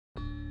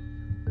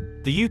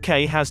The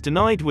UK has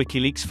denied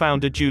WikiLeaks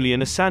founder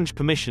Julian Assange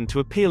permission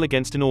to appeal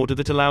against an order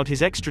that allowed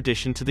his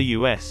extradition to the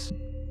US.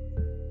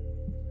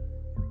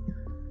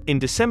 In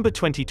December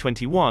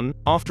 2021,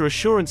 after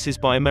assurances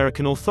by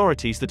American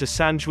authorities that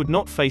Assange would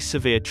not face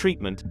severe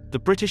treatment, the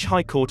British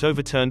High Court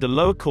overturned a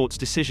lower court's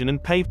decision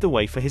and paved the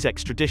way for his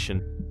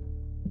extradition.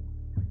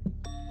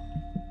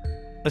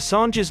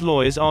 Assange's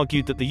lawyers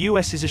argued that the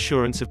US's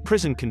assurance of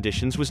prison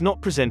conditions was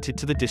not presented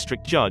to the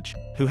district judge,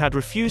 who had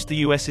refused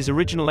the US's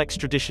original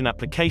extradition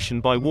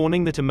application by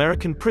warning that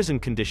American prison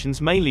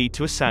conditions may lead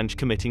to Assange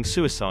committing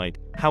suicide.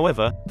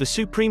 However, the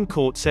Supreme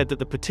Court said that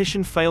the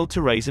petition failed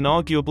to raise an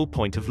arguable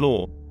point of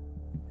law.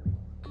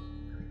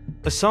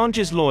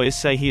 Assange's lawyers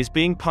say he is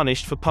being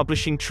punished for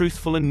publishing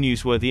truthful and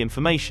newsworthy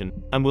information,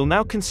 and will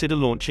now consider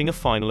launching a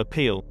final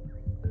appeal.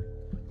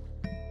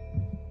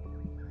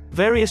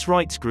 Various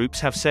rights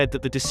groups have said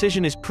that the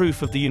decision is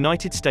proof of the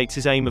United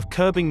States' aim of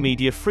curbing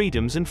media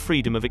freedoms and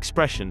freedom of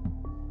expression.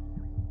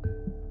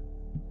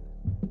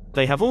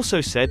 They have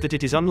also said that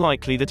it is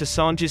unlikely that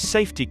Assange's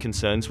safety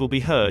concerns will be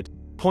heard,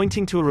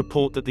 pointing to a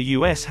report that the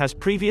US has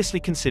previously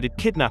considered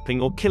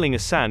kidnapping or killing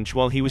Assange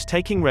while he was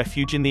taking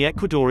refuge in the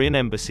Ecuadorian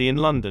embassy in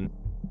London.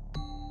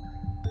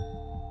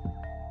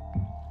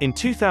 In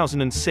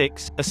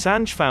 2006,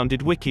 Assange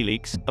founded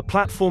WikiLeaks, a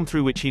platform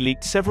through which he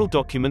leaked several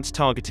documents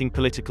targeting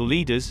political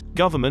leaders,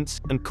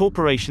 governments, and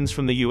corporations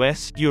from the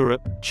US,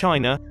 Europe,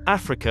 China,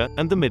 Africa,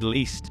 and the Middle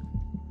East.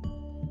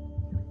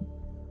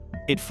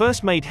 It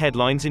first made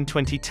headlines in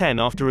 2010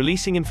 after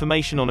releasing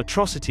information on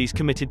atrocities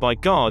committed by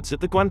guards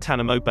at the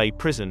Guantanamo Bay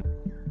prison.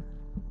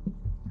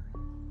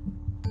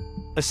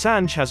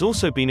 Assange has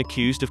also been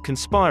accused of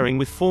conspiring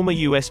with former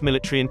US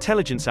military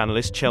intelligence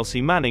analyst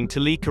Chelsea Manning to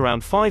leak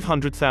around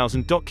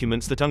 500,000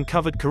 documents that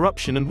uncovered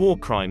corruption and war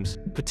crimes,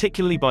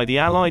 particularly by the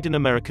Allied and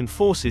American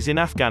forces in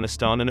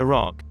Afghanistan and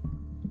Iraq.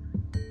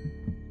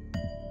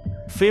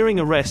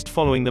 Fearing arrest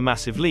following the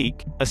massive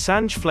leak,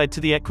 Assange fled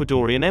to the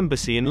Ecuadorian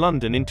embassy in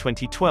London in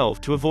 2012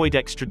 to avoid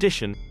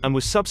extradition, and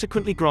was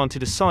subsequently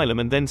granted asylum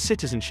and then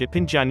citizenship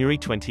in January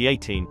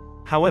 2018.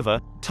 However,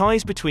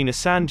 ties between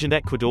Assange and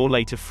Ecuador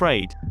later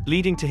frayed,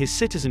 leading to his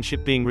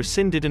citizenship being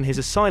rescinded and his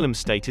asylum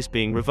status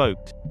being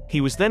revoked.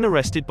 He was then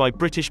arrested by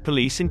British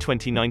police in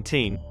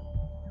 2019.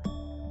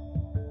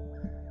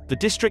 The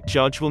district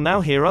judge will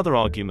now hear other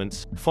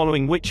arguments,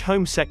 following which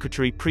Home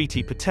Secretary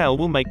Priti Patel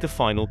will make the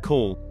final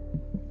call.